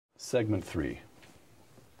Segment 3,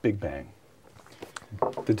 Big Bang.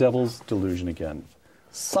 The devil's delusion again.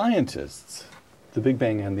 Scientists, the Big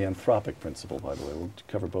Bang and the anthropic principle, by the way, we'll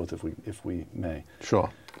cover both if we may.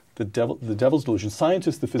 Sure. The devil's delusion.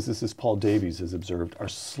 Scientists, the physicist Paul Davies has observed, are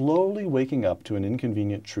slowly waking up to an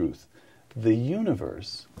inconvenient truth. The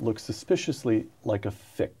universe looks suspiciously like a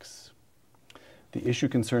fix. The issue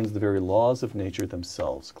concerns the very laws of nature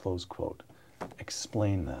themselves, close quote.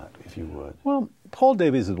 Explain that, if you would. Well, Paul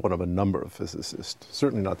Davies is one of a number of physicists,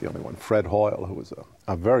 certainly not the only one. Fred Hoyle, who was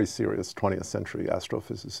a very serious 20th century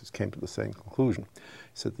astrophysicist, came to the same conclusion. He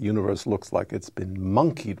said the universe looks like it's been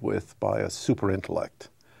monkeyed with by a superintellect.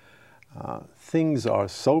 Things are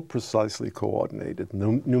so precisely coordinated.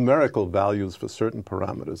 Numerical values for certain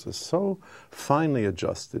parameters are so finely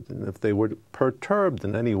adjusted, and if they were perturbed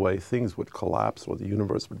in any way, things would collapse or the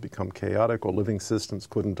universe would become chaotic or living systems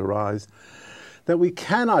couldn't arise, that we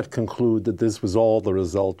cannot conclude that this was all the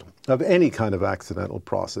result of any kind of accidental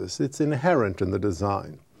process. It's inherent in the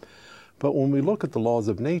design. But when we look at the laws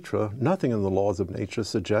of nature, nothing in the laws of nature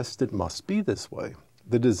suggests it must be this way.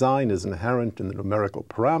 The design is inherent in the numerical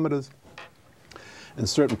parameters and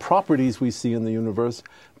certain properties we see in the universe,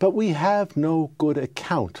 but we have no good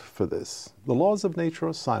account for this. The laws of nature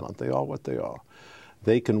are silent. They are what they are.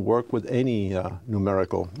 They can work with any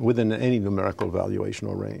within any numerical valuation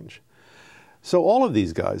or range. So all of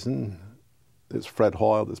these guys, and there's Fred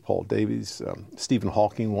Hoyle, there's Paul Davies, Stephen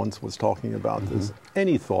Hawking once was talking about this.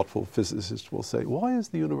 Any thoughtful physicist will say, why is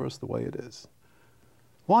the universe the way it is?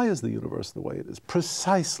 Why is the universe the way it is?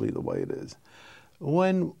 Precisely the way it is.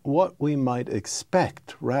 When what we might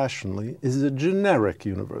expect rationally is a generic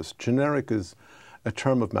universe. Generic is a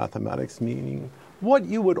term of mathematics meaning what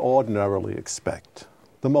you would ordinarily expect,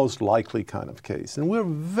 the most likely kind of case. And we're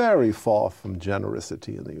very far from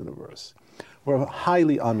genericity in the universe. We're a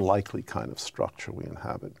highly unlikely kind of structure we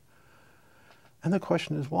inhabit. And the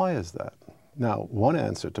question is, why is that? Now, one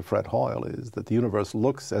answer to Fred Hoyle is that the universe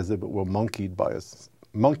looks as if it were monkeyed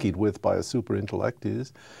with by a superintellect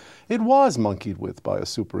is, it was monkeyed with by a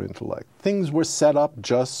superintellect. Things were set up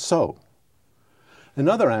just so.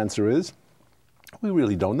 Another answer is, we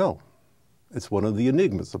really don't know. It's one of the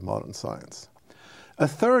enigmas of modern science. A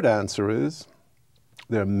third answer is,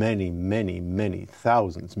 there are many, many, many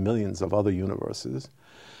thousands, millions of other universes,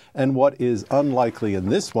 and what is unlikely in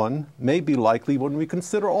this one may be likely when we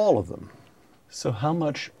consider all of them. So how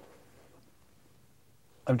much,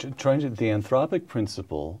 I'm trying to, the anthropic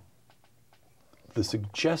principle, the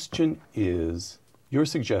suggestion is, your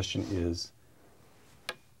suggestion is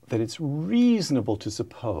that it's reasonable to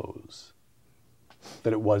suppose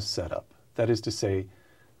that it was set up. That is to say,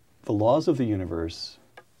 the laws of the universe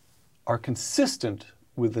are consistent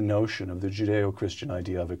with the notion of the Judeo-Christian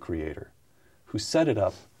idea of a creator who set it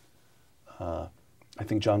up. I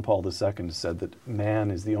think John Paul II said that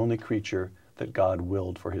man is the only creature that God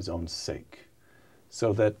willed for his own sake.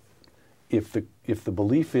 So that if the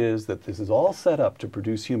belief is that this is all set up to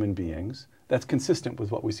produce human beings, that's consistent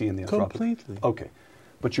with what we see in the anthropic. Completely. Okay.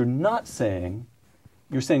 But you're not saying,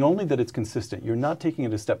 you're saying only that it's consistent. You're not taking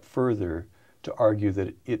it a step further to argue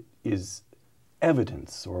that it is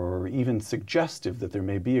evidence or even suggestive that there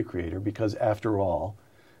may be a creator, because after all,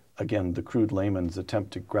 again, the crude layman's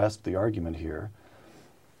attempt to grasp the argument here,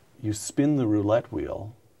 you spin the roulette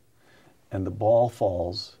wheel and the ball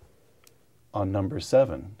falls on number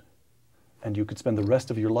 7, and you could spend the rest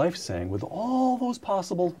of your life saying, with all those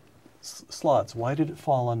possible slots, why did it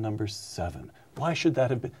fall on number 7? Why should that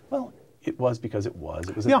have been? Well, it was because it was.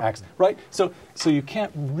 It was an accident, right? So you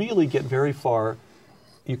can't really get very far.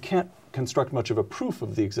 You can't construct much of a proof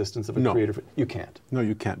of the existence of a creator. You can't. No,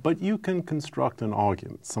 you can't. But you can construct an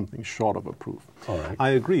argument, something short of a proof. All right. I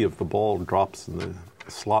agree. If the ball drops in the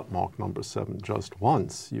slot mark number 7 just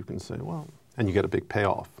once, you can say, well, and you get a big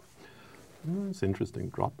payoff. It's interesting,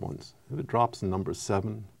 drop once. If it drops in number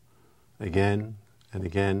 7 again and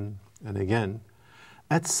again and again,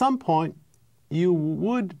 at some point you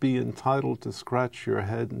would be entitled to scratch your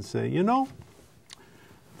head and say, you know,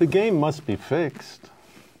 the game must be fixed,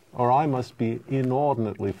 or I must be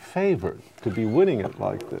inordinately favored to be winning it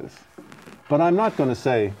like this. But I'm not going to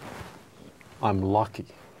say, I'm lucky.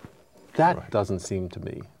 That doesn't seem to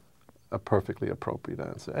me a perfectly appropriate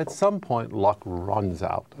answer. At some point, luck runs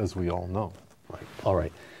out, as we all know. Right. All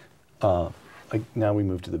right. Now we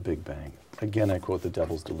move to the Big Bang. Again, I quote the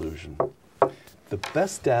devil's delusion. The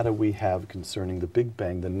best data we have concerning the Big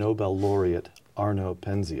Bang, the Nobel laureate Arno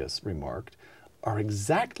Penzias remarked, are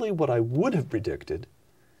exactly what I would have predicted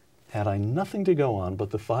had I nothing to go on but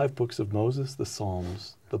the 5 books of Moses, the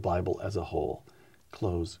Psalms, the Bible as a whole.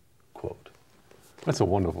 Close quote. That's a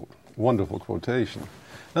wonderful Wonderful quotation.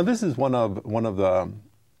 Now, this is one of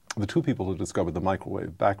the two people who discovered the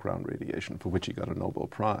microwave background radiation, for which he got a Nobel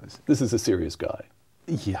Prize. This is a serious guy.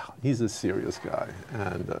 Yeah, he's a serious guy.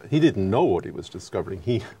 And he didn't know what he was discovering.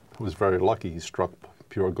 He was very lucky. He struck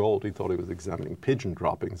pure gold. He thought he was examining pigeon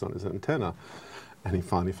droppings on his antenna. And he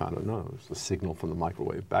finally found out, no, it was a signal from the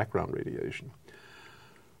microwave background radiation.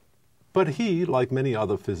 But he, like many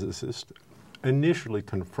other physicists, initially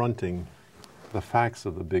confronting the facts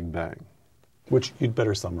of the Big Bang. Which you'd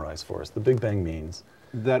better summarize for us. The Big Bang means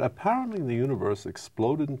that apparently the universe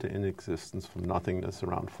exploded into inexistence from nothingness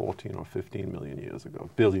around 14 or 15 billion years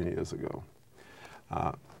ago.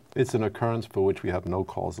 It's an occurrence for which we have no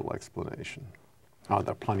causal explanation. There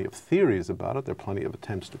are plenty of theories about it. There are plenty of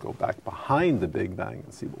attempts to go back behind the Big Bang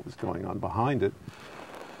and see what was going on behind it.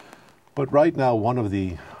 But right now, one of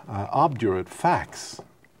the obdurate facts,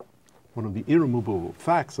 one of the irremovable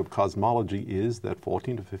facts of cosmology is that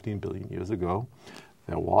 14 to 15 billion years ago,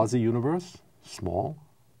 there was a universe, small,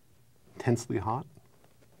 intensely hot,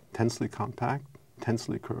 intensely compact,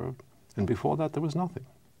 intensely curved, and before that there was nothing.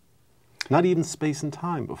 Not even space and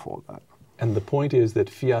time before that. And the point is that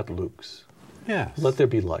fiat lux, yes, let there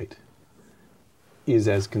be light, is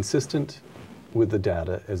as consistent with the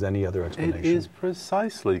data as any other explanation. It is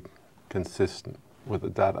precisely consistent with the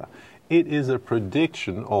data. It is a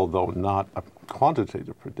prediction, although not a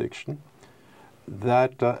quantitative prediction,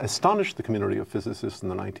 that astonished the community of physicists in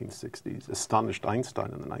the 1960s, astonished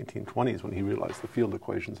Einstein in the 1920s when he realized the field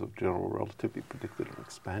equations of general relativity predicted an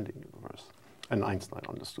expanding universe. And Einstein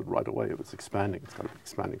understood right away, if it's expanding, it's got to be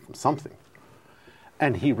expanding from something.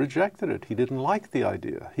 And he rejected it. He didn't like the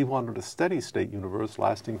idea. He wanted a steady state universe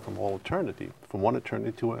lasting from all eternity, from one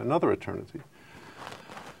eternity to another eternity.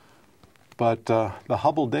 But the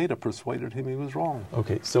Hubble data persuaded him he was wrong.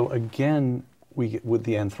 Okay, so again, with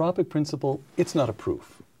the anthropic principle, it's not a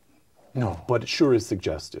proof. No. But it sure is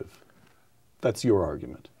suggestive. That's your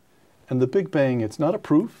argument. And the Big Bang, it's not a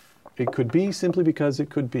proof. It could be simply because it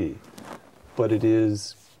could be. But it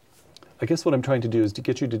is, I guess what I'm trying to do is to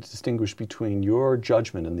get you to distinguish between your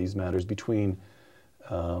judgment in these matters, between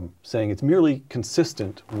saying it's merely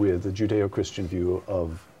consistent with the Judeo-Christian view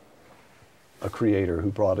of a creator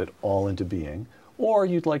who brought it all into being, or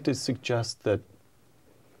you'd like to suggest that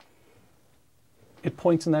it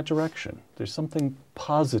points in that direction. There's something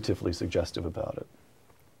positively suggestive about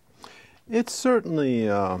it. It's certainly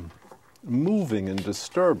moving and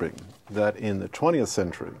disturbing that in the 20th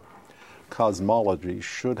century, cosmology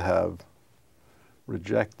should have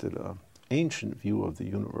rejected an ancient view of the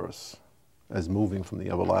universe as moving from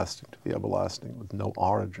the everlasting to the everlasting with no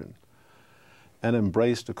origin, and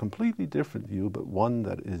embraced a completely different view, but one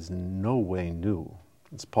that is in no way new.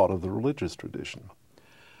 It's part of the religious tradition.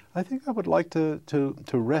 I think I would like to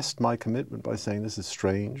rest my commitment by saying this is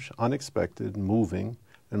strange, unexpected, moving,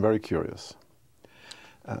 and very curious.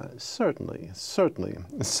 Certainly,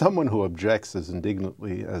 someone who objects as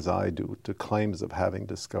indignantly as I do to claims of having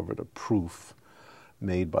discovered a proof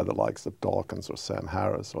made by the likes of Dawkins or Sam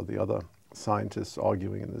Harris or the other scientists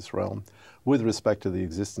arguing in this realm with respect to the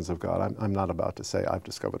existence of God, I'm not about to say I've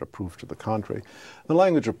discovered a proof to the contrary. The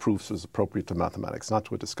language of proofs is appropriate to mathematics, not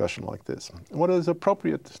to a discussion like this. What is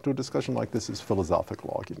appropriate to a discussion like this is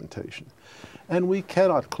philosophical argumentation. And we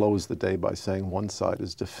cannot close the day by saying one side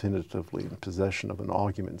is definitively in possession of an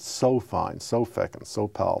argument so fine, so fecund, so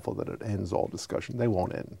powerful that it ends all discussion. They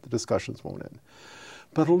won't end. The discussions won't end.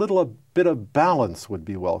 But a bit of balance would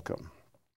be welcome.